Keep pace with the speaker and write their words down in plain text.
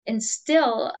And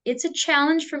still, it's a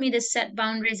challenge for me to set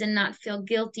boundaries and not feel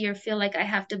guilty or feel like I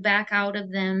have to back out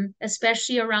of them,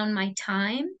 especially around my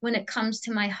time when it comes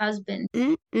to my husband.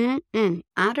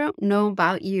 I don't know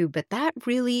about you, but that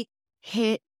really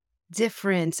hit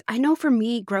different. I know for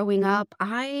me growing up,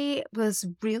 I was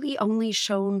really only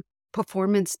shown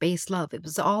performance-based love. It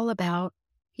was all about,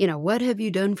 what have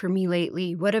you done for me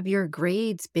lately? What have your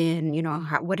grades been?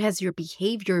 What has your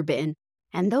behavior been?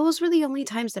 And those were the only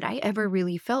times that I ever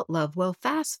really felt love. Well,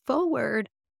 fast forward,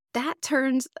 that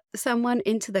turns someone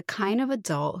into the kind of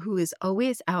adult who is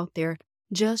always out there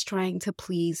just trying to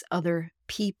please other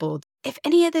people. If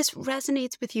any of this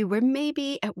resonates with you, where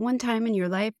maybe at one time in your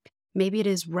life, maybe it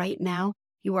is right now,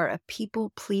 you are a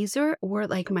people pleaser, or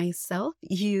like myself,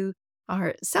 you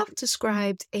are self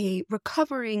described a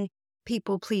recovering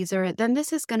people pleaser, then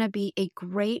this is going to be a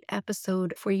great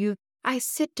episode for you. I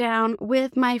sit down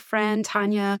with my friend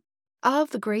Tanya of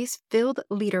the Grace Filled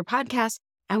Leader podcast,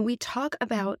 and we talk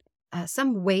about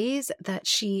some ways that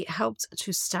she helped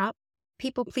to stop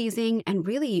people pleasing and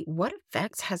really what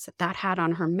effects has that had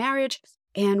on her marriage.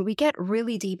 And we get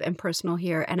really deep and personal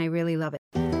here, and I really love it.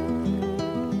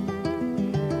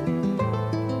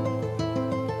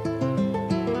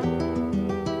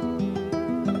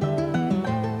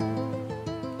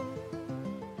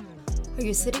 Are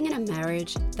you sitting in a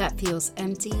marriage that feels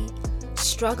empty,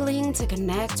 struggling to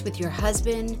connect with your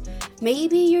husband?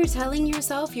 Maybe you're telling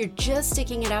yourself you're just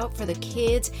sticking it out for the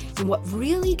kids, and what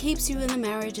really keeps you in the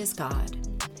marriage is God.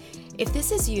 If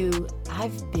this is you,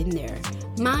 I've been there.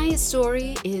 My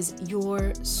story is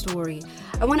your story.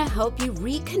 I want to help you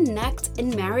reconnect in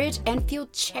marriage and feel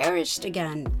cherished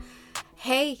again.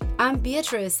 Hey, I'm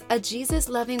Beatrice, a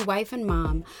Jesus-loving wife and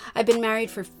mom. I've been married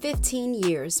for 15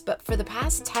 years, but for the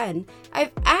past 10,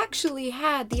 I've actually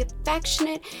had the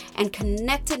affectionate and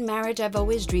connected marriage I've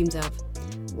always dreamed of.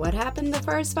 What happened the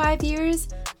first 5 years?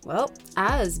 Well,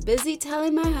 I was busy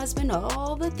telling my husband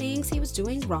all the things he was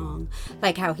doing wrong,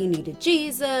 like how he needed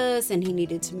Jesus and he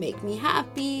needed to make me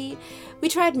happy. We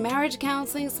tried marriage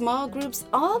counseling, small groups,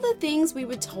 all the things we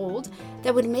were told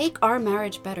that would make our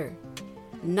marriage better.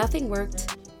 Nothing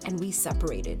worked, and we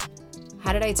separated.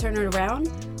 How did I turn it around?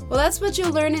 Well, that's what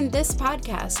you'll learn in this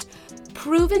podcast.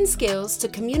 Proven skills to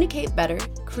communicate better,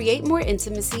 create more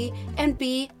intimacy, and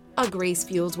be a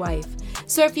grace-fueled wife.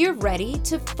 So if you're ready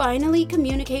to finally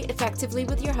communicate effectively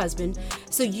with your husband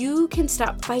so you can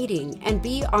stop fighting and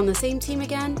be on the same team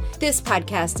again, this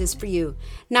podcast is for you.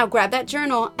 Now grab that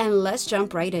journal and let's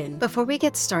jump right in. Before we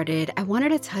get started, I wanted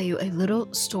to tell you a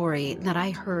little story that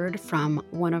I heard from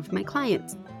one of my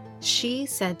clients. She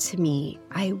said to me,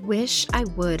 "I wish I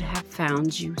would have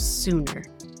found you sooner."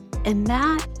 And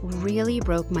that really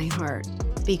broke my heart,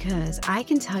 because I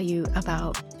can tell you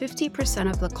about 50%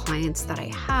 of the clients that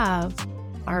I have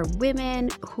are women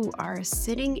who are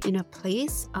sitting in a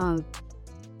place of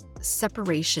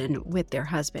separation with their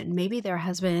husband. Maybe their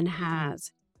husband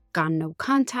has gone no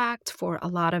contact. For a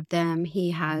lot of them,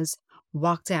 he has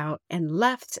walked out and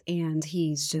left, and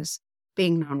he's just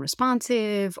being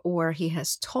non-responsive, or he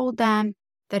has told them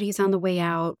that he's on the way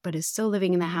out, but is still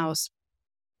living in the house.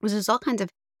 There's all kinds of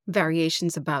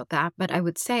variations about that, but I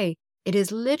would say it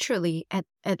is literally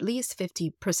at least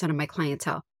 50% of my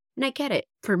clientele. And I get it.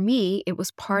 For me, it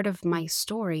was part of my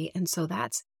story. And so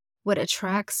that's what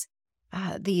attracts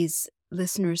these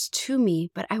listeners to me.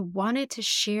 But I wanted to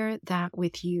share that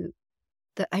with you,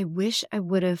 that I wish I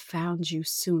would have found you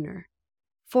sooner.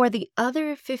 For the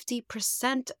other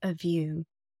 50% of you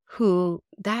who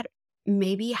that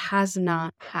maybe has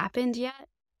not happened yet,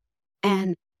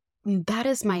 and that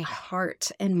is my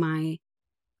heart and my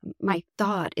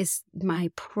thought, is my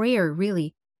prayer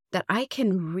really, that I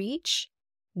can reach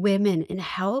women and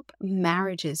help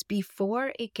marriages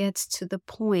before it gets to the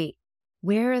point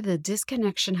where the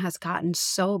disconnection has gotten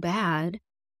so bad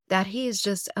that he is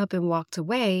just up and walked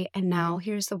away. And now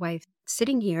here's the wife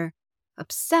sitting here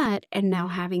upset and now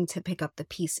having to pick up the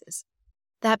pieces.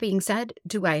 That being said,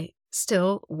 do I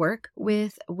still work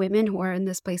with women who are in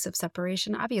this place of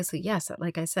separation? Obviously, yes.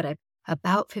 Like I said,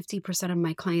 about 50% of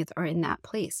my clients are in that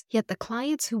place. Yet the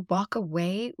clients who walk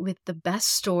away with the best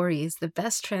stories, the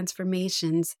best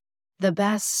transformations, the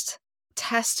best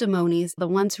testimonies, the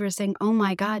ones who are saying, "Oh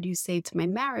my God, you saved my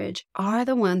marriage," are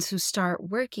the ones who start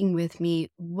working with me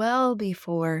well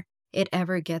before it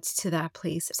ever gets to that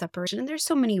place of separation. And there's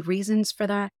so many reasons for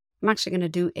that. I'm actually going to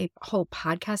do a whole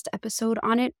podcast episode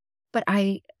on it. But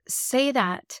I say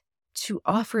that to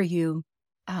offer you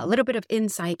a little bit of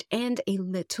insight and a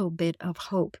little bit of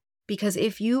hope. Because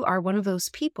if you are one of those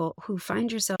people who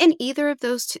find yourself in either of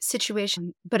those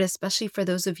situations, but especially for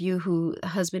those of you who the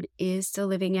husband is still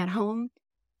living at home,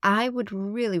 I would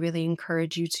really, really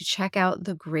encourage you to check out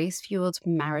the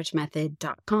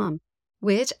gracefueledmarriagemethod.com,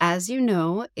 which, as you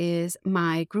know, is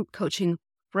my group coaching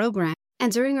program.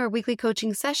 And during our weekly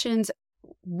coaching sessions,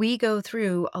 we go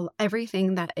through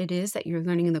everything that it is that you're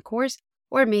learning in the course,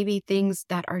 or maybe things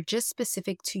that are just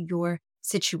specific to your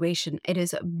situation. It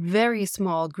is very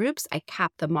small groups. I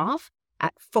cap them off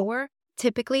at 4.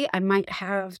 Typically, I might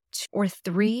have 2 or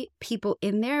 3 people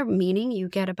in there, meaning you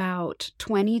get about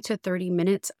 20 to 30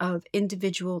 minutes of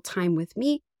individual time with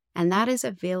me, and that is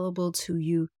available to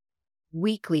you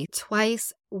weekly,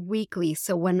 twice weekly.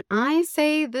 So when I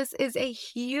say this is a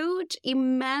huge,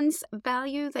 immense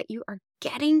value that you are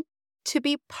getting to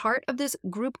be part of this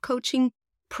group coaching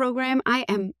program, I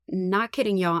am not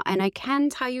kidding, y'all. And I can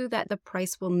tell you that the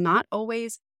price will not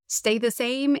always stay the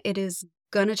same. It is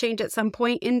going to change at some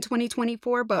point in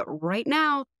 2024. But right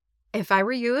now, if I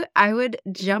were you, I would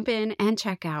jump in and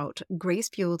check out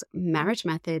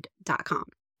gracefueledmarriagemethod.com.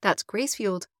 That's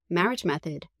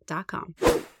gracefueledmarriagemethod.com.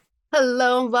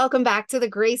 Hello and welcome back to the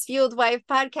Grace Fueled Wife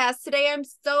podcast. Today, I'm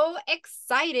so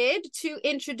excited to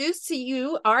introduce to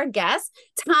you our guest,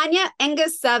 Tanya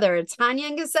Engesuther. Tanya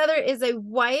Engesuther is a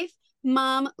wife,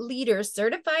 mom, leader,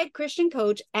 certified Christian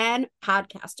coach, and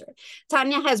podcaster.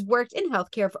 Tanya has worked in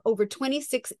healthcare for over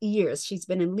 26 years. She's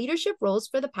been in leadership roles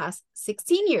for the past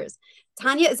 16 years.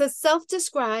 Tanya is a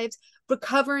self-described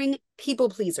recovering people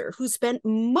pleaser who spent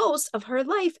most of her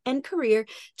life and career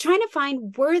trying to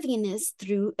find worthiness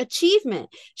through achievement.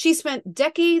 She spent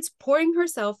decades pouring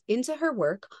herself into her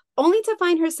work, only to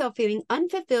find herself feeling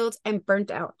unfulfilled and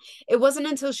burnt out. It wasn't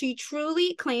until she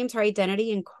truly claimed her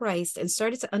identity in Christ and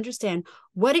started to understand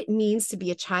what it means to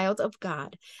be a child of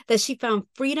God that she found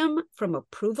freedom from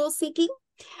approval seeking.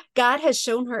 God has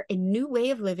shown her a new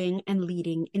way of living and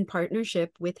leading in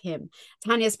partnership with Him.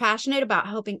 Tanya is passionate about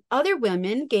helping other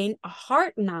women gain a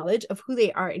heart knowledge of who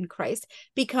they are in Christ,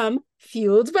 become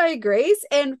fueled by grace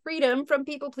and freedom from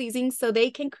people pleasing so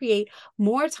they can create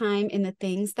more time in the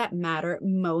things that matter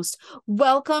most.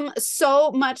 Welcome so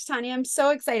much, Tanya. I'm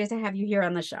so excited to have you here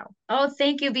on the show. Oh,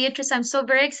 thank you, Beatrice. I'm so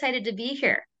very excited to be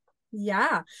here.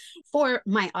 Yeah. For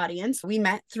my audience, we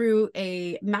met through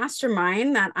a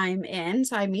mastermind that I'm in.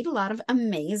 So I meet a lot of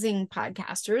amazing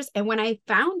podcasters. And when I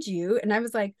found you and I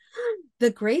was like, the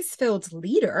grace-filled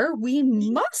leader, we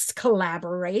must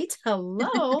collaborate.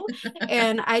 Hello.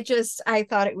 And I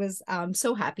thought it was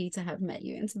so happy to have met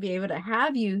you and to be able to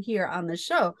have you here on the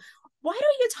show. Why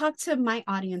don't you talk to my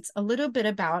audience a little bit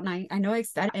about, and I know I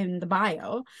said in the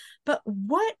bio, but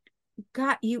what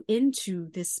got you into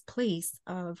this place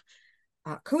of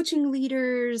coaching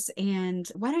leaders, and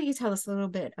why don't you tell us a little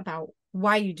bit about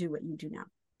why you do what you do now?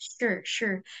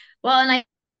 Sure. Well, and I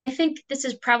think this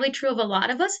is probably true of a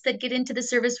lot of us that get into the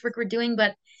service work we're doing,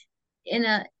 but in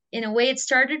a way, it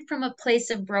started from a place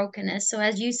of brokenness. So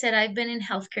as you said, I've been in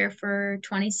healthcare for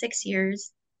 26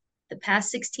 years, the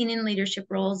past 16 in leadership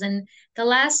roles, and the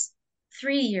last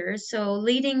 3 years, so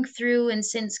leading through and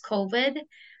since COVID,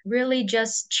 really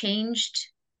just changed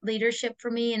leadership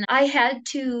for me. And I had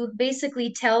to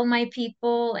basically tell my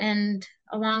people and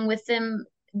along with them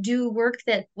do work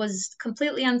that was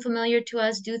completely unfamiliar to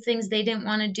us, do things they didn't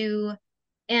want to do.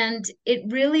 And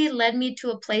it really led me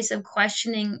to a place of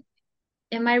questioning,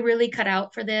 am I really cut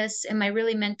out for this? Am I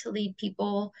really meant to lead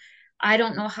people? I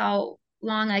don't know how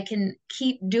long I can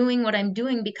keep doing what I'm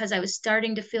doing because I was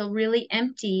starting to feel really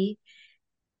empty.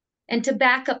 And to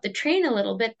back up the train a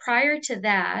little bit, prior to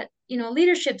that,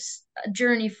 leadership's a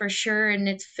journey for sure, and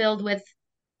it's filled with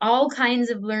all kinds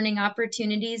of learning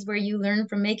opportunities where you learn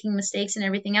from making mistakes and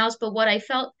everything else. But what I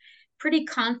felt pretty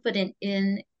confident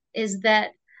in is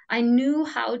that I knew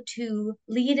how to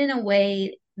lead in a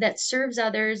way that serves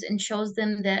others and shows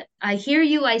them that I hear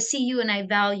you, I see you, and I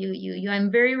value you.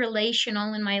 I'm very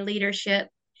relational in my leadership.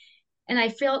 And I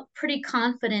felt pretty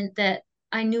confident that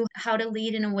I knew how to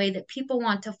lead in a way that people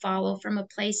want to follow from a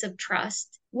place of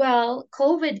trust. Well,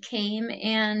 COVID came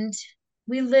and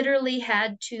we literally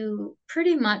had to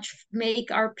pretty much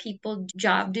make our people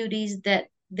job duties that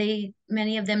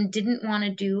many of them didn't want to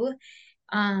do,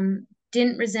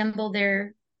 didn't resemble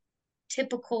their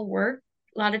typical work.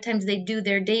 A lot of times they'd do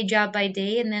their day job by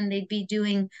day, and then they'd be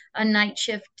doing a night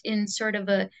shift in sort of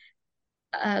a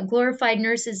glorified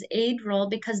nurse's aide role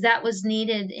because that was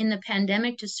needed in the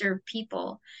pandemic to serve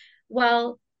people.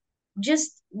 Well,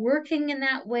 just working in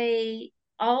that way,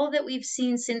 all that we've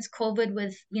seen since COVID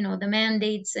with, the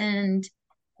mandates and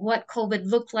what COVID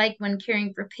looked like when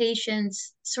caring for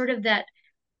patients, sort of that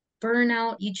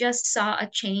burnout, you just saw a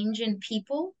change in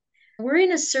people. We're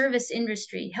in a service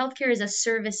industry. Healthcare is a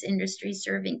service industry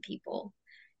serving people.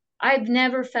 I've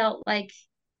never felt like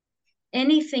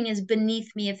anything is beneath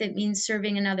me if it means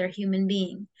serving another human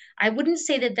being. I wouldn't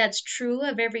say that that's true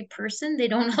of every person. They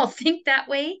don't all think that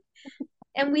way.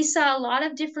 And we saw a lot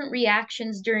of different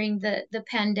reactions during the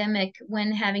pandemic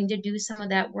when having to do some of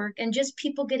that work and just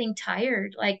people getting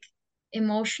tired, like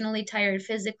emotionally tired,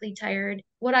 physically tired.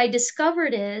 What I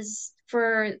discovered is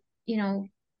for, you know,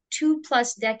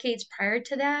 2+ decades prior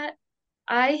to that,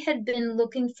 I had been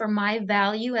looking for my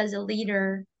value as a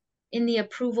leader in the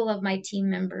approval of my team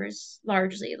members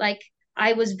largely. Like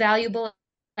I was valuable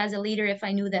as a leader if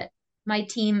I knew that my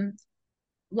team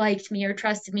liked me or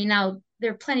trusted me. Now,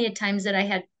 there are plenty of times that I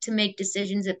had to make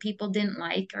decisions that people didn't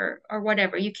like or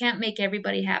whatever. You can't make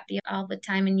everybody happy all the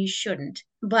time and you shouldn't.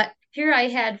 But here I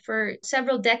had for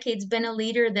several decades been a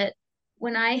leader that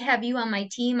when I have you on my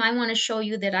team, I want to show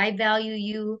you that I value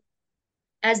you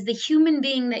as the human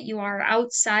being that you are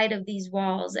outside of these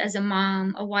walls, as a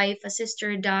mom, a wife, a sister,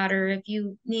 a daughter. If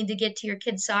you need to get to your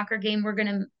kid's soccer game, we're going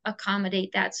to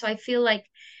accommodate that. So I feel like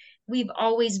we've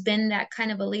always been that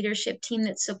kind of a leadership team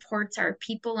that supports our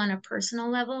people on a personal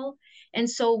level. And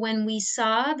so when we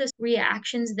saw the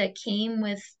reactions that came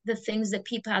with the things that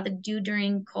people had to do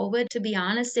during COVID, to be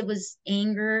honest, it was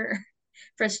anger,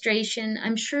 frustration.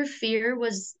 I'm sure fear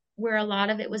was where a lot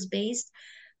of it was based,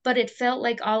 but it felt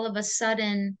like all of a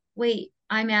sudden, wait,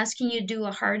 I'm asking you to do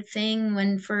a hard thing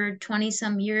when for 20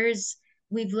 some years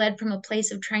we've led from a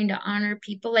place of trying to honor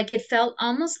people. Like it felt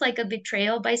almost like a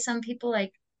betrayal by some people,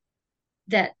 like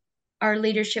that our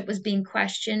leadership was being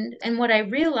questioned. And what I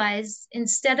realized,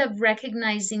 instead of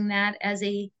recognizing that as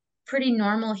a pretty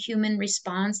normal human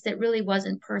response that really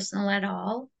wasn't personal at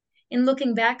all, in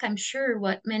looking back, I'm sure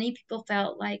what many people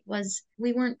felt like was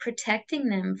we weren't protecting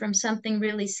them from something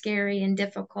really scary and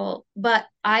difficult. But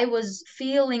I was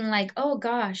feeling like, oh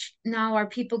gosh, now are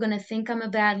people going to think I'm a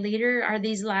bad leader? Are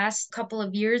these last couple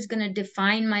of years going to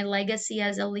define my legacy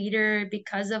as a leader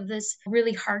because of this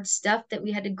really hard stuff that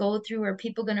we had to go through? Are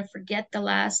people going to forget the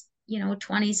last,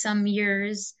 20 some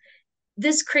years?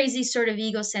 This crazy sort of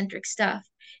egocentric stuff.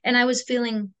 And I was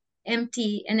feeling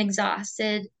empty and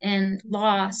exhausted and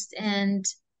lost and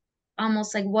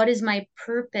almost like, what is my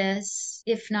purpose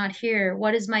if not here?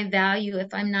 What is my value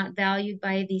if I'm not valued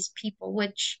by these people?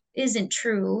 Which isn't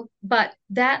true. But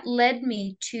that led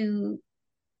me to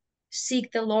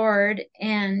seek the Lord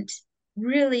and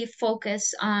really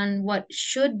focus on what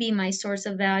should be my source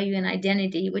of value and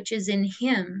identity, which is in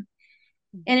Him.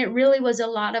 And it really was a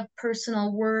lot of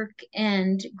personal work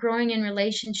and growing in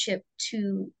relationship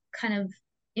to kind of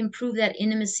improve that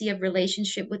intimacy of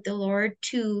relationship with the Lord,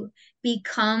 to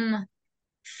become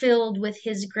filled with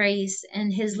His grace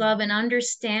and His love and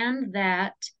understand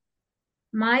that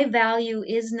my value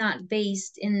is not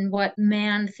based in what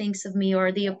man thinks of me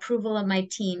or the approval of my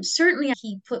team. Certainly,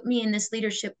 He put me in this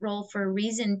leadership role for a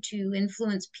reason, to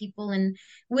influence people and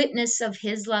witness of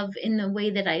His love in the way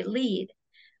that I lead.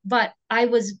 But I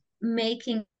was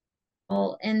making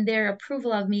and their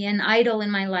approval of me an idol in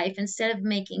my life instead of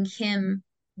making Him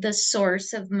the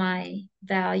source of my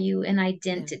value and Yeah.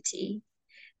 identity.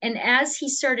 And as He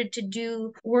started to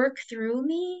do work through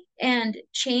me and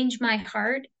change my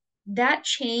heart, that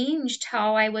changed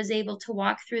how I was able to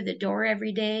walk through the door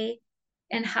every day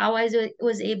and how I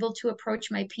was able to approach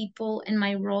my people and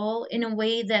my role in a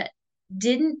way that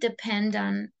didn't depend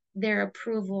on their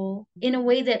approval, in a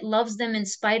way that loves them in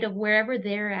spite of wherever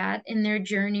they're at in their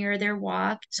journey or their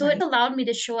walk. So it Right. allowed me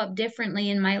to show up differently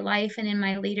in my life and in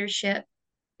my leadership.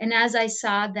 And as I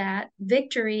saw that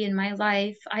victory in my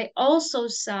life, I also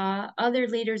saw other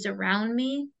leaders around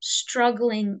me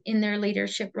struggling in their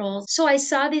leadership roles. So I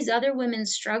saw these other women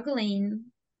struggling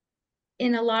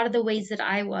in a lot of the ways that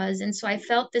I was. And so I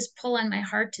felt this pull on my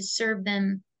heart to serve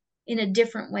them in a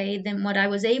different way than what I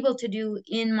was able to do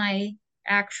in my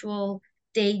actual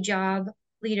day job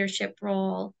leadership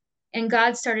role. And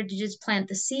God started to just plant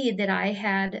the seed that I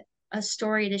had a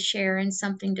story to share and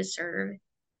something to serve.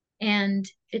 And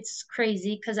it's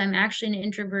crazy because I'm actually an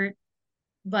introvert,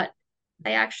 but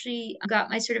I actually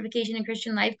got my certification in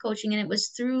Christian life coaching. And it was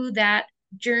through that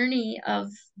journey of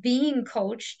being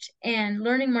coached and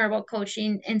learning more about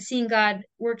coaching and seeing God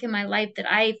work in my life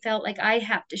that I felt like I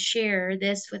have to share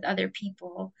this with other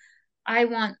people. I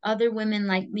want other women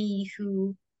like me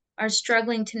who are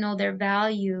struggling to know their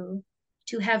value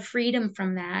to have freedom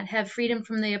from that, have freedom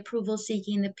from the approval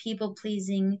seeking, the people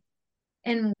pleasing,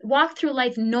 and walk through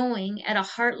life knowing at a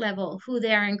heart level who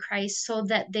they are in Christ so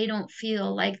that they don't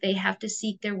feel like they have to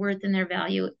seek their worth and their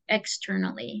value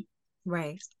externally.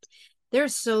 Right.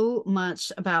 There's so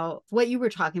much about what you were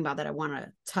talking about that I want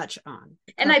to touch on.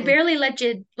 A And I couple. barely let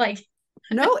you like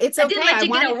No, it's I didn't okay. let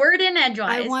you get a word in I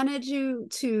edgewise. wanted you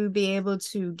to be able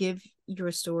to give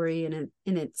your story in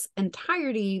its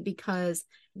entirety because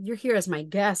you're here as my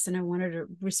guest and I wanted to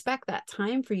respect that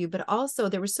time for you. But also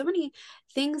there were so many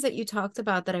things that you talked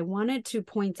about that I wanted to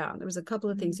point out. There was a couple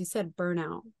of things Mhm. you said,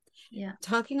 burnout, Yeah.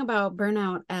 talking about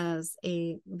burnout as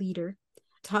a leader,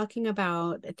 talking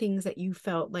about things that you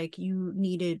felt like you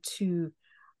needed to,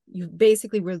 you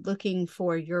basically were looking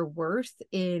for your worth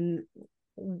in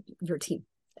your team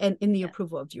and in the Yeah.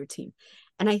 approval of your team.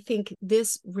 And I think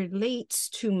this relates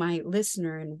to my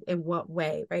listener in what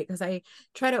way, right? Because I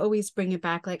try to always bring it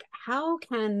back like, how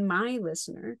can my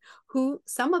listener, who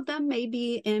some of them may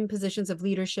be in positions of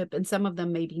leadership and some of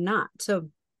them maybe not. So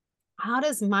how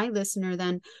does my listener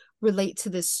then relate to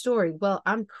this story? Well,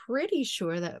 I'm pretty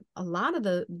sure that a lot of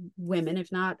the women,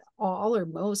 if not all or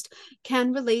most,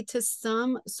 can relate to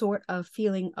some sort of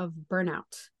feeling of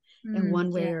burnout in one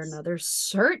way or Yes. another.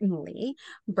 Certainly,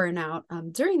 burnout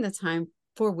during the time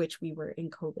for which we were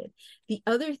in COVID. The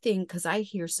other thing, because I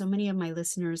hear so many of my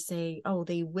listeners say, oh,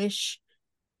 they wish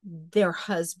their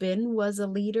husband was a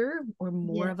leader or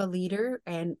more Yeah. of a leader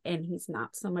and he's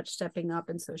not so much stepping up,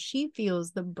 and so she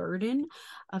feels the burden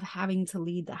of having to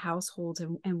lead the household.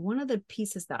 And one of the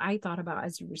pieces that I thought about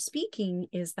as you were speaking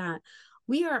is that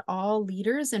we are all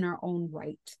leaders in our own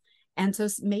right. And so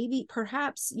maybe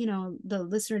perhaps the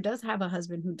listener does have a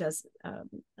husband who does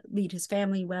lead his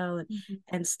family well Mhm.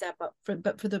 and step up for,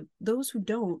 but for those who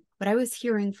don't, what I was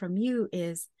hearing from you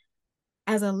is,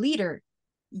 as a leader,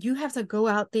 you have to go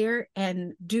out there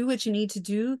and do what you need to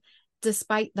do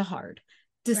despite the hard,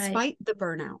 Right. despite the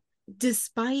burnout,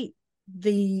 despite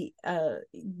the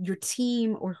your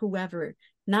team or whoever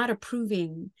not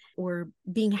approving or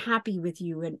being happy with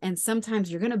you. And sometimes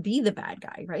you're going to be the bad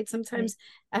guy, right? Right. Sometimes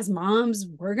as moms,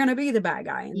 we're going to be the bad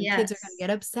guy and the kids are going to Yes. get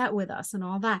upset with us and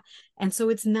all that. And so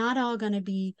it's not all going to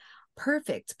be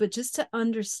perfect, but just to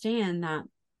understand that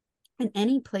in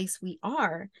any place we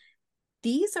are,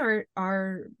 these are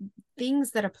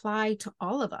things that apply to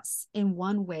all of us in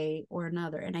one way or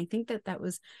another. And I think that that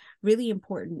was really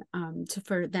important to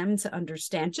for them to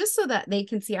understand, just so that they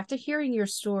can see, after hearing your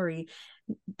story,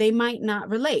 they might not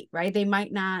relate, right? They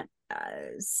might not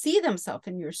see themselves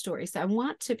in your story. So I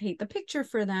want to paint the picture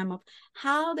for them of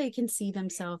how they can see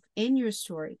themselves in your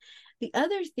story. The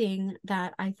other thing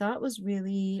that I thought was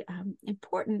really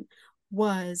important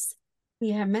was,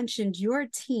 you have mentioned your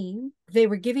team. They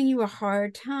were giving you a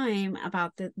hard time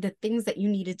about the things that you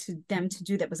needed to them to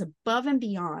do that was above and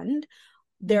beyond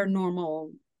their Mhm.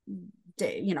 normal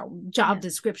job Yeah.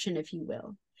 description, if you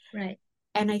will. Right.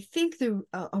 And I think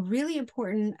a really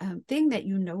important thing that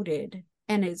you noted,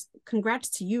 and is congrats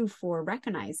to you for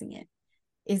recognizing it,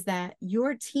 is that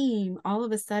your team all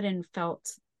of a sudden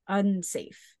felt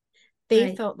unsafe. They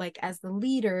Right. felt like, as the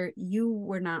leader, you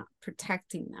were not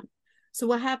protecting them. So,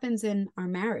 what happens in our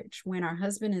marriage when our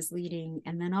husband is leading,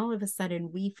 and then all of a sudden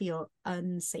we feel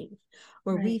unsafe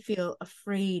or we Right. feel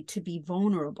afraid to be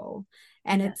vulnerable?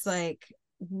 And it's Yes. like,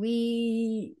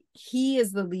 he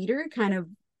is the leader, kind of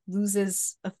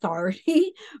loses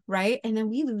authority, right? And then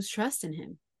we lose trust in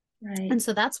him. Right. And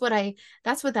so that's what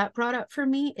that brought up for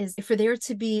me, is for there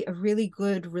to be a really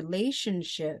good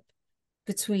relationship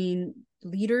between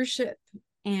leadership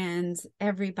and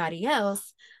everybody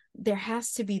else, there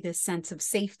has to be this sense of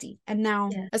safety. And now,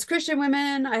 Yeah. as Christian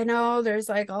women, I know there's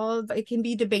like, all, it can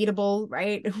be debatable,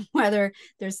 right? Whether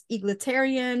there's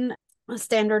egalitarian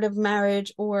standard of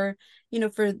marriage, or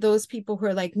for those people who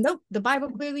are like, nope, the Bible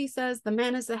clearly says the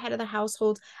man is the head of the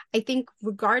household. I think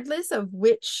regardless of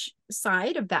which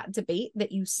side of that debate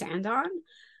that you stand on,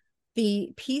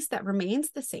 the piece that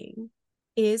remains the same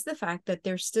is the fact that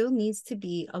there still needs to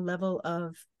be a level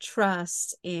of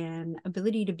trust and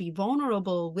ability to be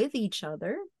vulnerable with each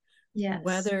other, Yes.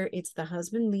 whether it's the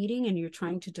husband leading and you're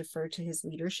trying to defer to his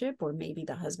leadership, or maybe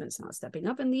the husband's not stepping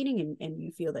up and leading, and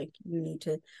you feel like you need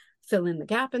to fill in the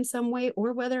gap in some way,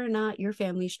 or whether or not your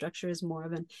family structure is more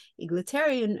of an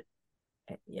egalitarian.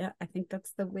 Yeah, I think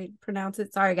that's the way to pronounce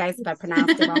it. Sorry, guys, if I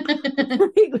pronounced it wrong.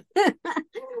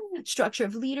 Structure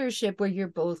of leadership where you're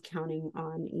both counting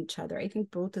on each other. I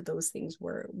think both of those things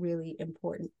were really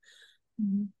important.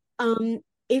 Mhm. Um,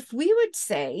 if we would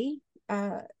say,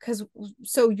 because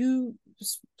so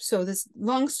this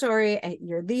long story,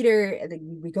 your leader, and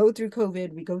then we go through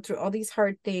COVID, we go through all these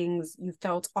hard things. You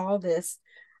felt all this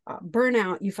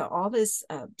burnout, you felt all this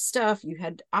stuff, you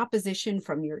had opposition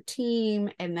from your team,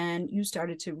 and then you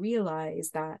started to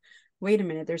realize that, wait a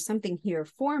minute, there's something here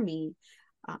for me.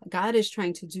 God is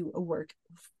trying to do a work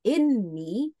in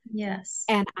me, Yes.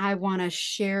 and I want to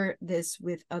share this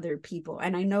with other people.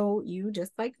 And I know you,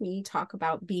 just like me, talk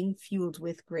about being fueled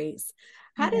with grace.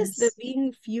 How does the Yes.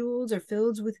 being fueled or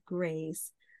filled with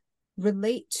grace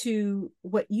relate to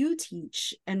what you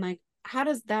teach? And like, how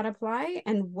does that apply?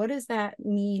 And what does that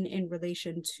mean in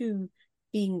relation to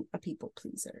being a people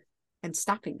pleaser and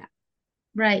stopping that?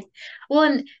 Right. Well,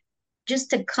 and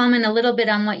just to comment a little bit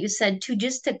on what you said too,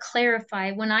 just to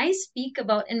clarify, when I speak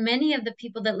about, and many of the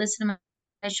people that listen to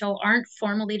my show aren't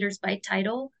formal leaders by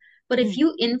title, but if Mm-hmm.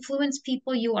 you influence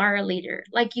people, you are a leader.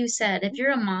 Like you said, if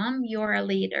you're a mom, you're a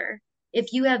leader.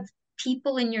 If you have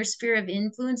people in your sphere of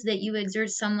influence that you exert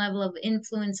some level of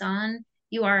influence on,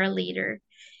 you are a leader.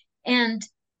 And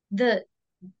the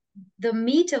the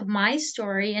meat of my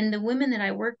story and the women that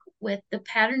I work with, the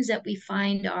patterns that we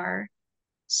find are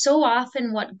so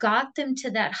often what got them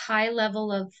to that high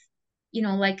level of,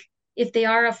 like if they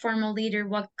are a formal leader,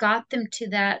 what got them to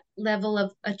that level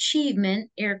of achievement,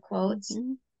 air quotes,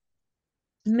 Mm-hmm.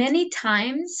 many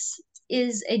times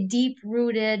is a deep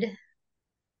rooted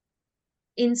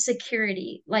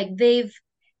insecurity. Like they've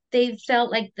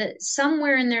felt like that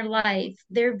somewhere in their life,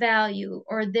 their value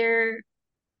or their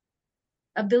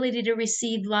ability to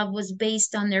receive love was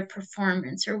based on their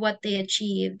performance or what they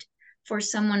achieved for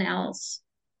someone else.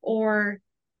 Or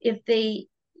if they,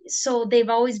 so they've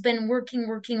always been working,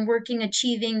 working, working,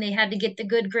 achieving. They had to get the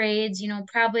good grades.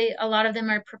 Probably a lot of them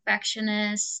are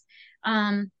perfectionists.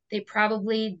 They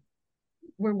probably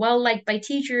were well liked by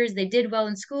teachers. They did well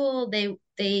in school.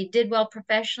 They did well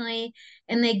professionally,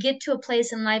 and they get to a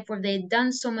place in life where they've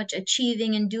done so much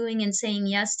achieving and doing and saying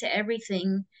yes to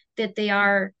everything that they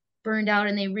are burned out,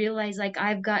 and they realize like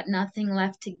I've got nothing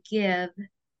left to give,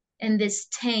 and this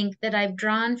tank that I've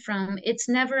drawn from, it's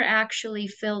never actually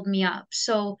filled me up.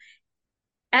 So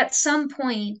at some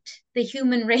point, the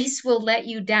human race will let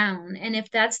you down, and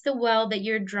if that's the well that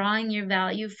you're drawing your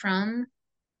value from,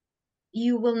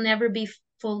 you will never be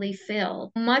fully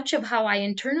filled. Much of how I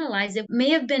internalized it may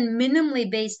have been minimally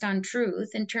based on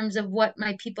truth in terms of what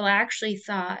my people actually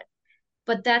thought,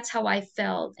 but that's how I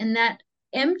felt. And that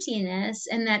emptiness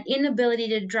and that inability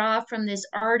to draw from this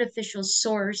artificial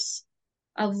source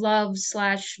of love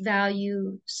slash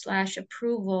value slash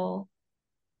approval,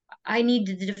 I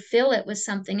needed to fill it with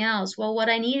something else. Well, what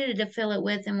I needed to fill it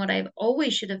with and what I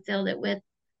always should have filled it with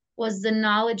was the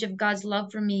knowledge of God's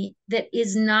love for me that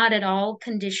is not at all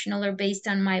conditional or based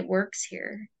on my works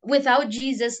here. Without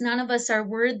Jesus, none of us are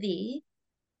worthy,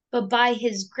 but by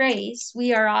his grace,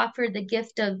 we are offered the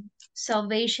gift of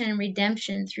salvation and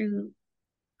redemption through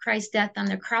Christ's death on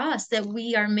the cross, that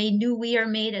we are made new, we are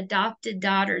made adopted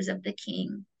daughters of the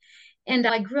King. And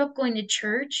I grew up going to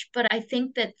church, but I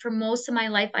think that for most of my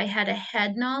life, I had a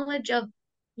head knowledge of,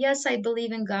 yes, I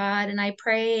believe in God and I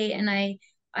pray and I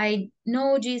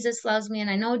know Jesus loves me and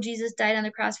I know Jesus died on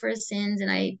the cross for his sins and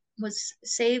I was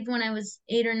saved when I was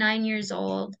 8 or 9 years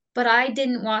old. But I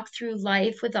didn't walk through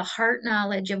life with a heart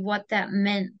knowledge of what that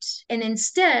meant. And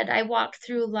instead, I walked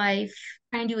through life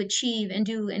trying to achieve and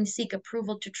do and seek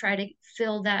approval to try to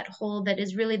fill that hole that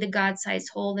is really the God-sized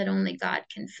hole that only God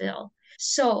can fill.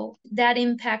 So that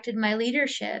impacted my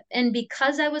leadership. And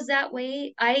because I was that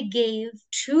way, I gave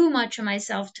too much of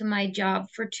myself to my job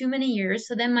for too many years.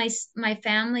 So then my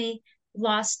family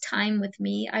lost time with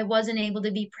me. I wasn't able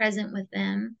to be present with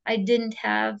them. I didn't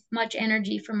have much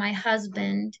energy for my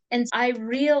husband. And I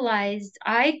realized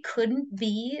I couldn't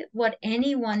be what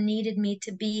anyone needed me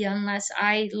to be unless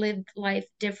I lived life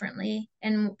differently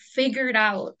and figured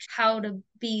out how to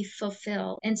be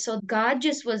fulfilled. And so God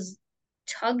just was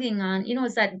tugging on,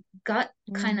 it's that gut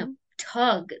kind of Mm-hmm.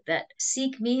 tug that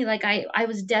seek me. Like I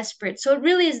was desperate. So it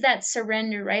really is that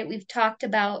surrender, right? We've talked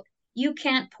about you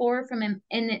can't pour from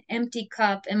an empty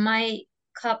cup, and my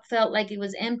cup felt like it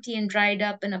was empty and dried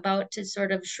up and about to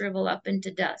sort of shrivel up into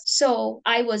dust. So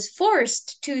I was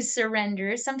forced to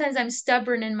surrender. Sometimes I'm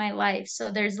stubborn in my life.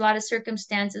 So there's a lot of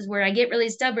circumstances where I get really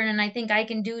stubborn and I think I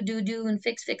can do and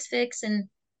fix and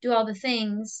do all the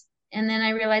things. And then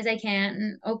I realize I can't.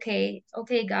 And okay,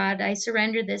 God, I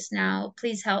surrender this now.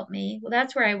 Please help me. Well,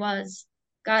 that's where I was.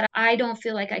 God, I don't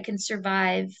feel like I can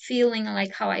survive feeling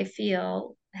like how I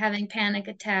feel, having panic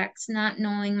attacks, not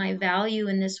knowing my value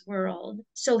in this world.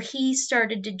 So he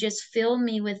started to just fill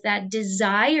me with that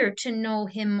desire to know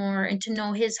him more and to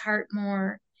know his heart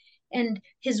more. And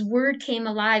his word came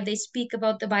alive. They speak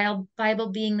about the Bible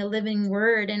being the living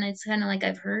word. And it's kind of like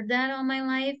I've heard that all my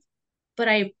life, but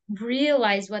I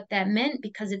realized what that meant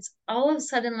because it's all of a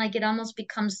sudden like it almost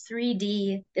becomes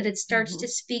 3D, that it starts Mm-hmm. to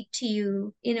speak to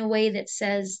you in a way that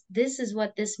says, this is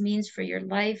what this means for your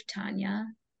life, Tanya.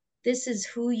 this is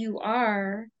who you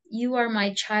are. You are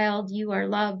my child. You are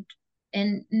loved.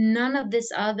 And none of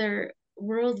this other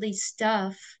worldly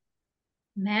stuff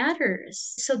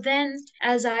matters. So then,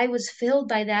 as I was filled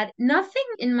by that, nothing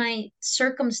in my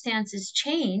circumstances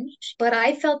changed, but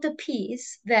I felt a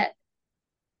peace that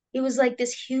it was like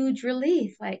this huge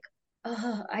relief, like,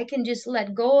 oh, I can just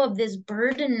let go of this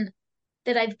burden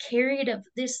that I've carried of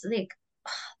this, like,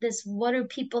 this, what do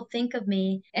people think of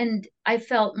me? And I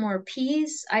felt more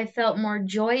peace. I felt more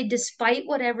joy despite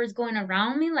whatever's going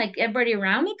around me. Like everybody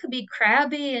around me could be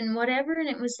crabby and whatever. And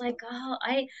it was like, oh,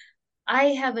 I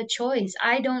have a choice.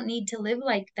 I don't need to live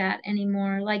like that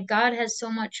anymore. Like God has so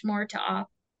much more to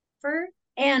offer.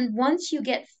 And once you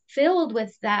get filled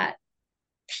with that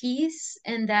peace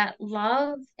and that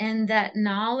love and that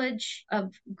knowledge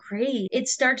of grace, it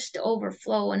starts to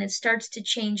overflow and it starts to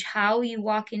change how you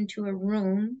walk into a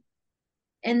room.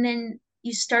 And then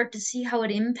you start to see how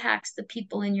it impacts the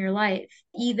people in your life.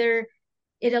 Either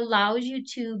it allows you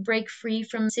to break free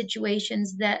from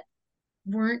situations that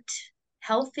weren't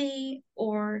healthy,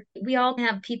 or we all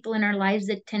have people in our lives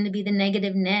that tend to be the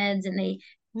negative Neds and they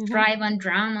Mhm. thrive on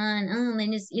drama and oh, they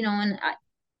just,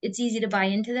 it's easy to buy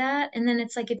into that. And then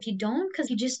it's like, if you don't,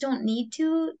 because you just don't need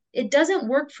to, it doesn't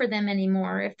work for them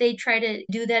anymore. If they try to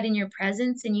do that in your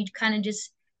presence and you kind of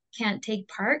just can't take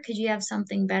part because you have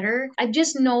something better. I've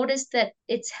just noticed that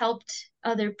it's helped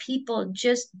other people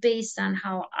just based on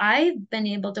how I've been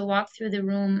able to walk through the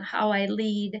room, how I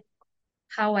lead,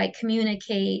 how I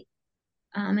communicate.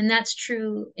 And that's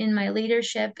true in my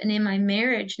leadership and in my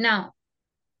marriage. Now,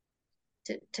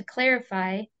 to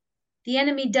clarify, the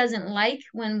enemy doesn't like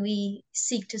when we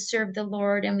seek to serve the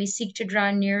Lord and we seek to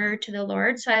draw nearer to the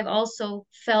Lord. So I've also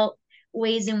felt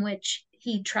ways in which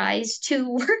he tries to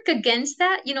work against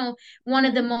that. One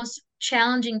of the Mhm. most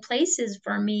challenging places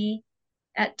for me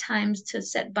at times to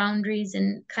set boundaries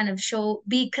and kind of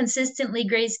be consistently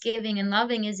grace giving and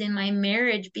loving is in my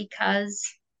marriage, because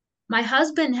my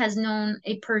husband has known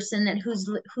a person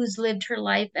who's lived her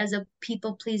life as a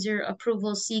people pleaser,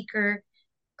 approval seeker,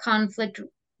 conflict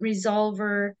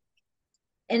resolver,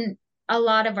 and a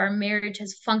lot of our marriage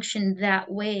has functioned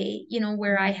that way,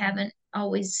 where Mhm.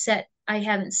 I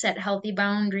haven't set healthy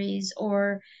boundaries,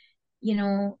 or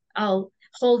I'll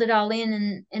hold it all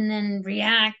in and then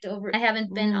react over. I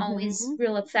haven't been always Mhm.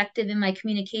 real effective in my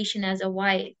communication as a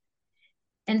wife.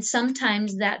 And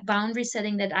sometimes that boundary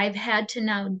setting that I've had to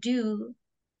now do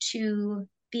to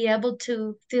be able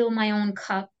to fill my own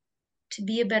cup, to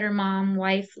be a better mom,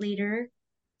 wife, leader,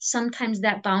 sometimes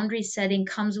that boundary setting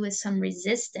comes with some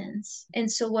resistance.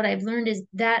 And so what I've learned is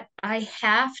that I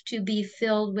have to be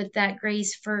filled with that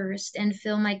grace first and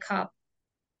fill my cup,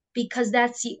 because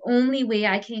that's the only way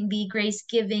I can be grace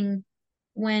giving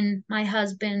when my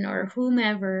husband or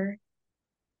whomever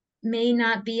may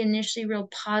not be initially real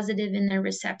positive in their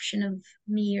reception of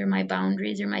me or my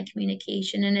boundaries or my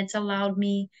communication. And it's allowed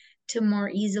me to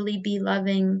more easily be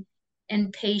loving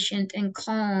and patient and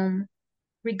calm,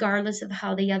 regardless of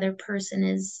how the other person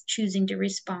is choosing to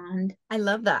respond. I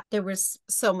love that. There was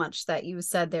so much that you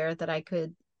said there that I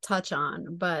could touch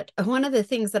on. But one of the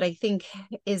things that I think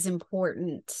is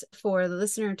important for the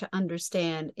listener to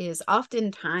understand is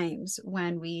oftentimes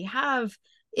when we have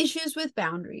issues with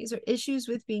boundaries or issues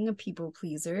with being a people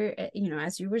pleaser,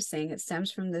 as you were saying, it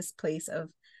stems from this place of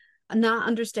not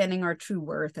understanding our true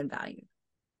worth and value.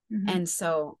 Mhm. And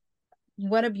so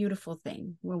what a beautiful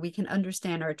thing when we can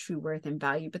understand our true worth and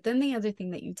value. But then the other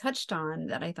thing that you touched on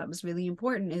that I thought was really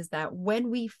important is that when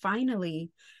we finally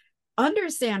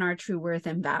understand our true worth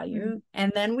and Mhm. value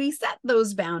and then we set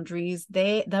those boundaries,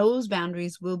 those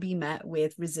boundaries will be met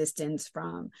with resistance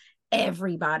from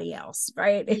everybody else,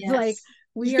 right? It's like Yes.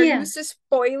 we are Yeah. used to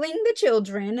spoiling the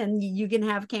children, and you can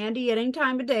have candy at any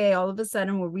time of day. All of a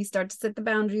sudden when we start to set the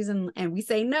boundaries and we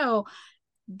say no,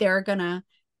 they're gonna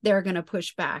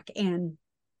push back. And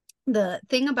the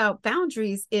thing about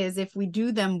boundaries is if we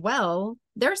do them well,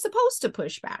 they're supposed to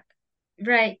push back.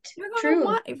 Right. You're going to True.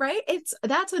 want, right?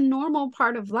 That's a normal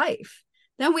part of life.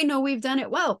 Then we know we've done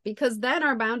it well because then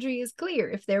our boundary is clear.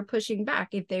 If they're pushing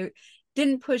back, if they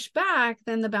didn't push back,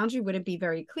 then the boundary wouldn't be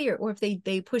very clear. Or if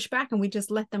they push back and we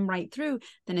just let them right through,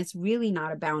 then it's really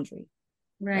not a boundary,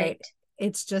 right? Right.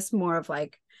 It's just more of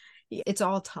like, it's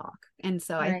all talk. And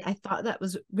so Right. I thought that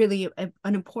was really an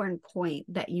important point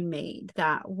that you made,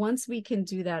 that once we can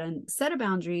do that and set a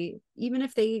boundary, even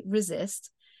if they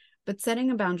resist, but setting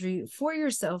a boundary for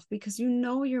yourself because you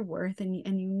know your worth and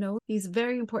you know these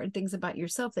very important things about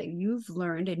yourself that you've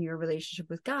learned in your relationship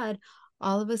with God,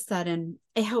 all of a sudden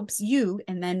it helps you.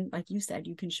 And then, like you said,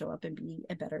 you can show up and be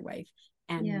a better wife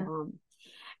and Yeah. mom.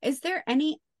 Is there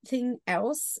any anything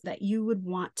else that you would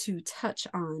want to touch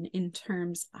on in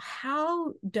terms of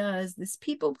how does this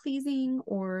people pleasing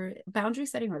or boundary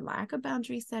setting or lack of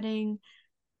boundary setting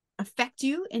affect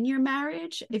you in your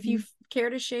marriage, if you Mhm. care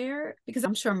to share? Because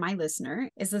I'm sure my listener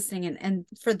is listening, and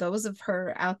for those of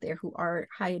her out there who are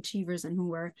high achievers and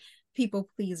who are people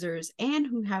pleasers and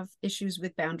who have issues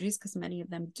with boundaries, because many of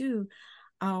them do,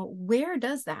 where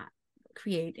does that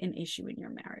create an issue in your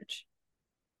marriage?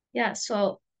 Yeah,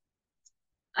 so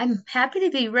I'm happy to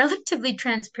be relatively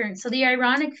transparent. So the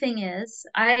ironic thing is,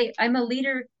 I'm a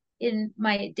leader in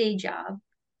my day job.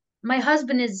 My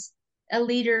husband is a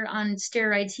leader on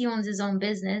steroids. He owns his own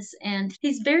business and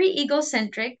he's very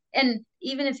egocentric. And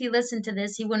even if he listened to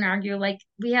this, he wouldn't argue. Like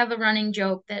we have a running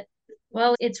joke that,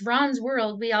 well, it's Ron's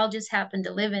world. We all just happen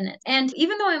to live in it. And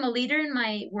even though I'm a leader in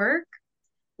my work,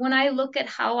 when I look at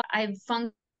how I've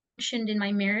functioned in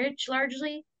my marriage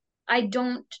largely, I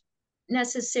don't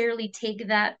necessarily take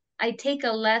that. I take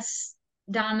a less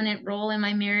dominant role in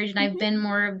my marriage, and I've Mm-hmm, been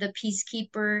more of the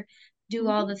peacekeeper, do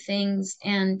all mm-hmm, the things,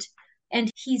 and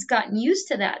he's gotten used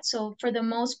to that. So for the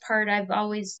most part, I've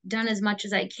always done as much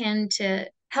as I can to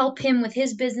help him with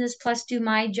his business, plus do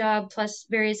my job, plus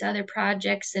various other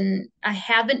projects. And I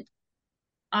haven't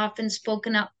often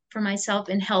spoken up for myself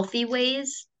in healthy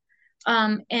ways.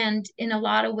 And in a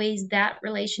lot of ways, that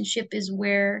relationship is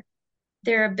where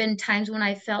there have been times when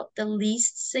I felt the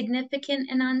least significant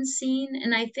and unseen.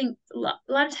 And I think a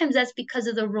lot of times that's because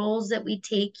of the roles that we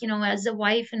take, as a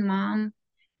wife and mom.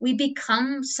 We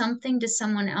become something to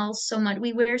someone else so much.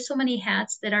 We wear so many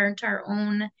hats that aren't our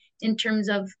own in terms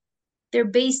of they're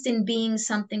based in being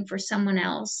something for someone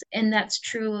else, and that's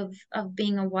true of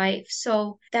being a wife.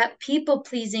 So that people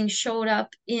pleasing showed up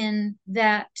in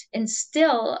that, and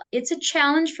still it's a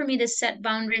challenge for me to set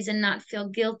boundaries and not feel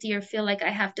guilty or feel like I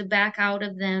have to back out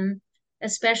of them,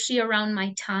 especially around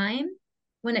my time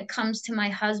when it comes to my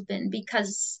husband,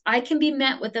 because I can be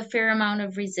met with a fair amount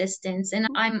of resistance. And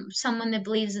I'm someone that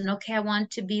believes in, okay, I want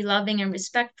to be loving and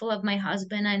respectful of my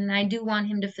husband, and I do want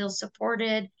him to feel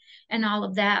supported and all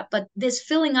of that. But this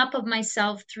filling up of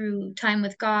myself through time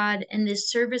with God and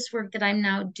this service work that I'm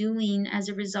now doing as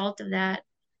a result of that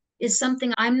is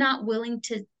something I'm not willing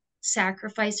to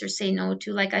sacrifice or say no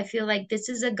to. Like, I feel like this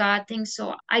is a God thing,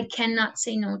 so I cannot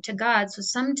say no to God. So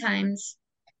sometimes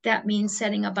that means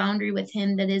setting a boundary with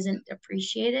Him that isn't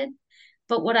appreciated.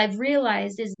 But what I've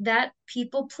realized is that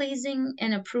people pleasing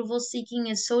and approval seeking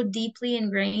is so deeply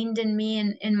ingrained in me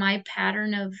and in my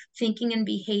pattern of thinking and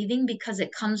behaving because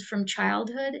it comes from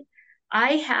childhood.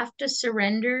 I have to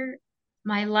surrender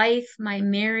my life, my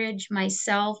marriage,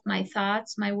 myself, my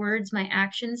thoughts, my words, my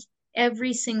actions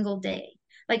every single day.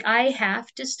 Like I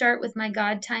have to start with my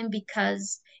God time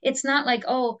because it's not like,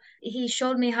 oh, he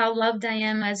showed me how loved I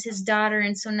am as his daughter.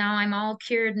 And so now I'm all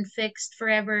cured and fixed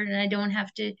forever and I don't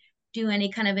have to do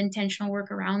any kind of intentional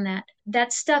work around that.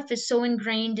 That stuff is so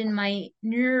ingrained in my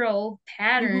neuro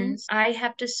mm-hmm, patterns. I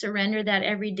have to surrender that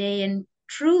every day. And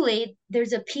truly,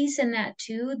 there's a piece in that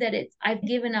too that I've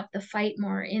given up the fight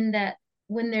more in that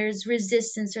when there's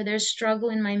resistance or there's struggle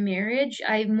in my marriage,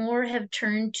 I more have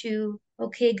turned to,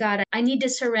 okay, God, I need to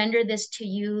surrender this to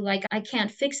you. Like, I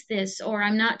can't fix this, or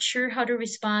I'm not sure how to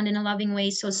respond in a loving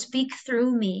way. So speak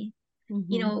through me,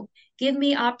 you mm-hmm. know, give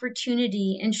me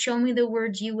opportunity and show me the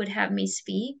words you would have me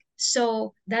speak.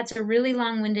 So that's a really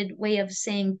long-winded way of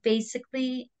saying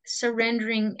basically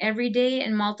surrendering every day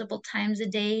and multiple times a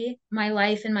day my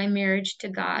life and my marriage to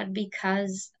God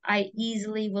because I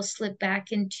easily will slip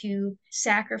back into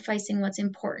sacrificing what's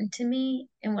important to me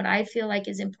and what I feel like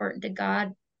is important to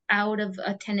God out of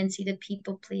a tendency to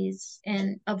people please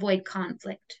and avoid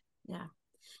conflict. Yeah.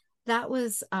 That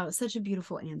was such a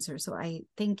beautiful answer. So I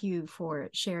thank you for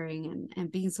sharing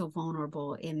and being so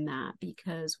vulnerable in that,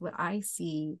 because what I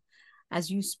see as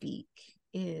you speak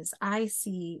is I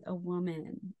see a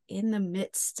woman in the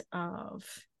midst of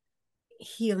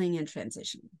healing and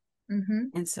transition. Mm-hmm.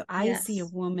 And so I see a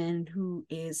Yes. woman who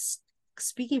is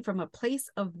speaking from a place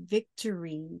of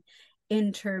victory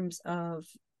in terms of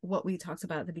what we talked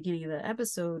about at the beginning of the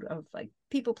episode of like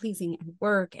people pleasing and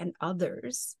work and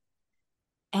others,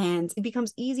 and it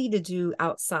becomes easy to do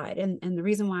outside. And the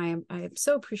reason why I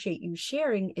so appreciate you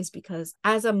sharing is because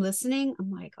as I'm listening,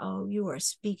 I'm like, oh, you are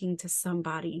speaking to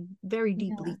somebody very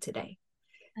Yeah, deeply today,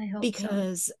 I hope so.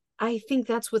 because I think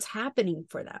that's what's happening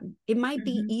for them. It might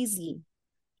be Hmm. easy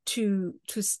to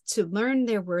learn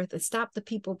their worth and stop the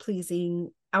people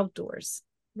pleasing outdoors,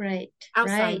 Right,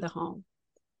 outside right. the home,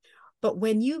 but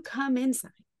when you come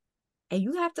inside and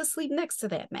you have to sleep next to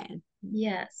that man,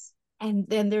 Yes. and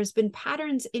then there's been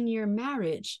patterns in your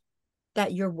marriage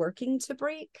that you're working to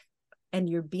break, and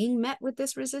you're being met with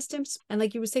this resistance. And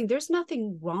like you were saying, there's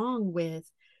nothing wrong with,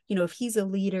 if he's a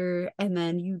leader and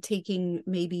then you taking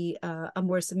maybe a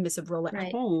more submissive role at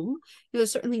Right. home,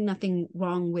 there's certainly nothing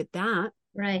wrong with that.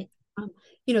 Right. um,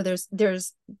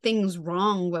 there's things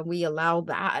wrong when we allow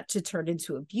that to turn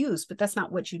into abuse, but that's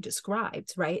not what you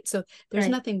described, right? So there's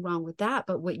Right. nothing wrong with that.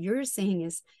 But what you're saying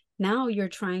is now you're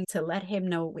trying to let him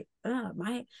know, wait,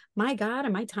 my God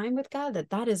and my time with God,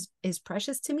 that is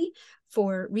precious to me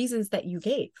for reasons that you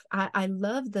gave. I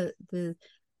love the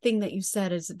thing that you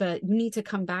said is, but you need to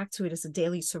come back to it as a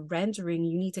daily surrendering.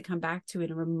 You need to come back to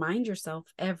it and remind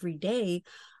yourself every day,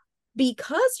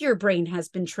 because your brain has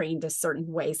been trained a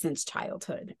certain way since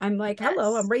childhood. I'm like,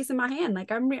 hello, I'm Yes. raising my hand,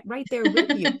 like I'm right there with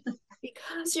you.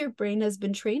 Because your brain has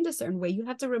been trained a certain way, you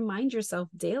have to remind yourself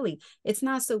daily. It's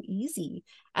not so easy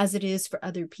as it is for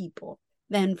other people.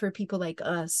 Than for people like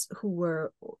us who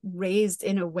were raised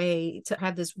in a way to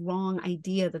have this wrong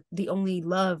idea that the only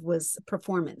love was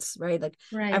performance, right? Like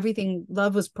Right. everything,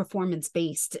 love was performance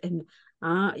based. And,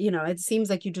 it seems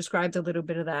like you described a little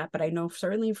bit of that, but I know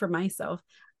certainly for myself,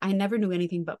 I never knew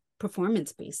anything but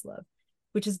performance based love,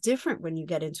 which is different when you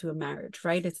get into a marriage,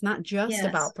 right? It's not just Yes.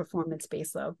 about performance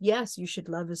based love. Yes, you should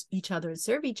love each other and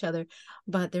serve each other,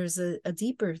 but there's a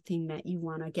deeper thing that you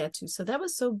want to get to. So that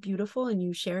was so beautiful. And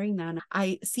you sharing that.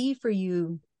 I see for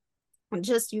you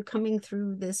just you coming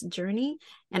through this journey,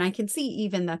 and I can see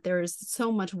even that there is so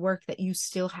much work that you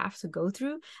still have to go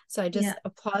through. So I Yeah. just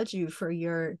applaud you for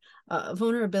your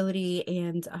vulnerability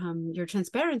and your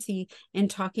transparency in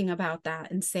talking about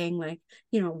that and saying, like,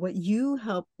 what you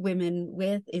help women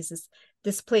with is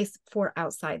this place for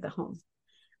outside the home,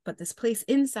 but this place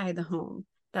inside the home,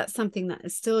 that's something that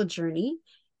is still a journey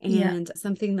Yeah. and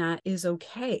something that is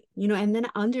okay, and then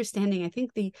understanding. I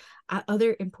think the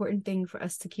other important thing for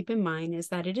us to keep in mind is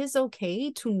that it is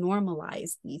okay to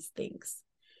normalize these things.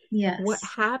 What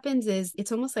Yes. happens is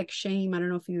it's almost like shame. I don't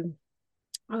know if you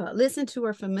listen to or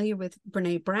are familiar with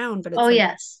Brene Brown, but Oh, it's like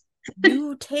yes.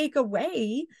 you take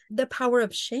away the power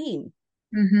of shame,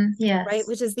 right? Yes.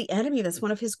 Which is the enemy. That's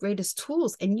one of his greatest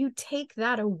tools. And you take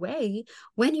that away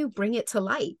when you bring it to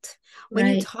light, when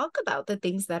you Right. talk about the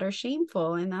things that are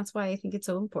shameful. And that's why I think it's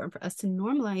so important for us to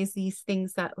normalize these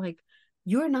things that, like,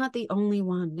 you're not the only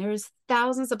one. There's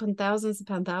thousands upon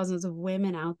thousands of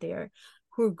women out there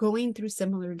who are going through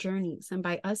similar journeys. And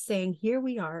by us saying, here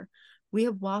we are, we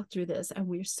have walked through this and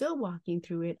we're still walking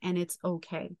through it, and it's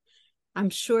okay. I'm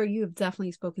sure you have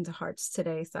definitely spoken to hearts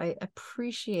today. So I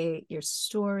appreciate your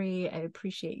story. I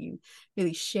appreciate you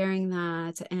really sharing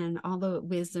that and all the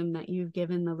wisdom that you've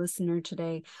given the listener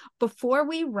today. Before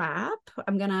we wrap,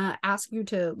 I'm going to ask you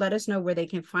to let us know where they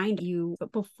can find you.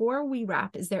 But before we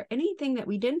wrap, is there anything that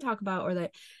we didn't talk about or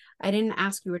that I didn't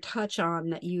ask you or touch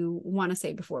on that you want to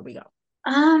say before we go?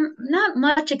 Not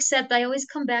much, except I always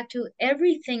come back to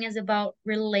everything is about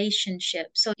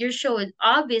relationships. So your show is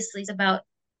obviously about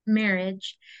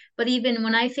marriage, but even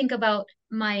when I think about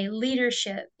my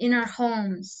leadership in our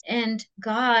homes and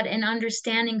God and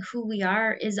understanding who we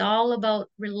are is all about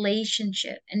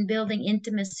relationship and building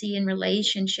intimacy and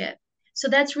relationship. So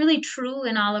that's really true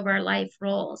in all of our life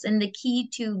roles. And the key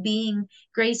to being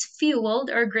grace fueled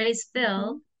or grace Mm-hmm.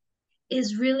 filled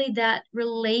is really that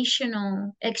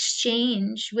relational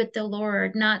exchange with the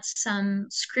Lord, not some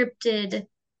scripted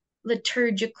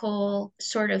liturgical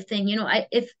sort of thing.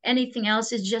 If anything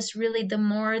else is just really the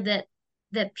more that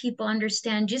people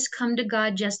understand, just come to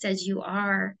God just as you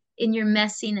are in your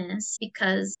messiness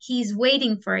because he's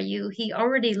waiting for you. He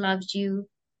already loves you.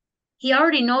 He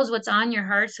already knows what's on your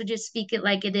heart, so just speak it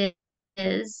like it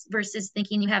is versus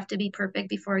thinking you have to be perfect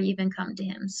before you even come to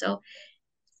him. So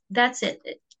that's it.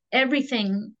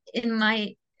 Everything in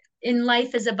life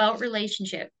is about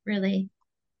relationship, really.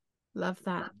 Love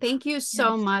that. Thank you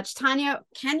so Yes, much. Tanya,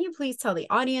 can you please tell the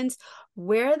audience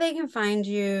where they can find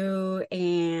you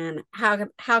and how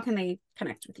can they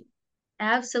connect with you?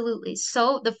 absolutely.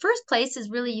 So the first place is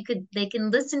really they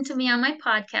can listen to me on my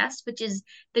podcast, which is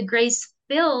the Grace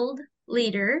Filled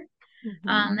Leader.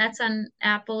 Mm-hmm. That's on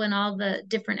Apple and all the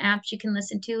different apps you can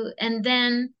listen to. And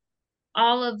then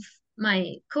all of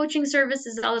my coaching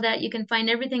services, all of that, you can find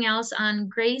everything else on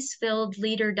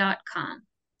gracefilledleader.com.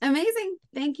 Amazing.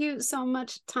 Thank you so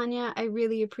much, Tanya. I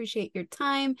really appreciate your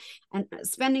time and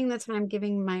spending the time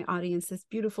giving my audience this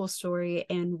beautiful story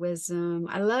and wisdom.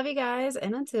 I love you guys.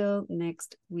 And until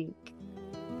next week.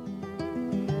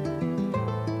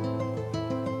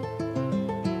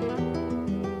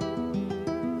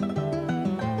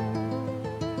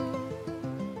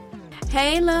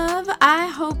 Hey, love, I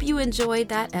hope you enjoyed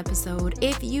that episode.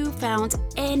 If you found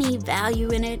any value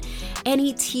in it,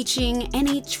 any teaching,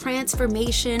 any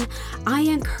transformation, I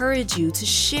encourage you to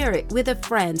share it with a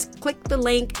friend. Click the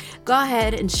link, go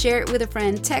ahead and share it with a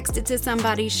friend, text it to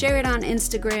somebody, share it on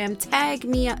Instagram, tag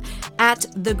me at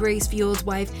The Grace Fueled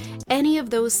Wife, any of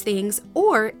those things,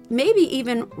 or maybe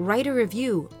even write a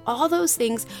review. All those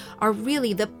things are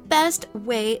really the best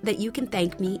way that you can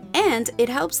thank me, and it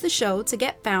helps the show to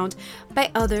get found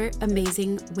by other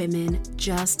amazing women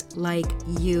just like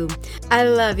you. I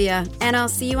love ya, and I'll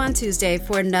see you on Tuesday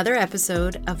for another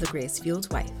episode of The Grace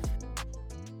Fueled Wife.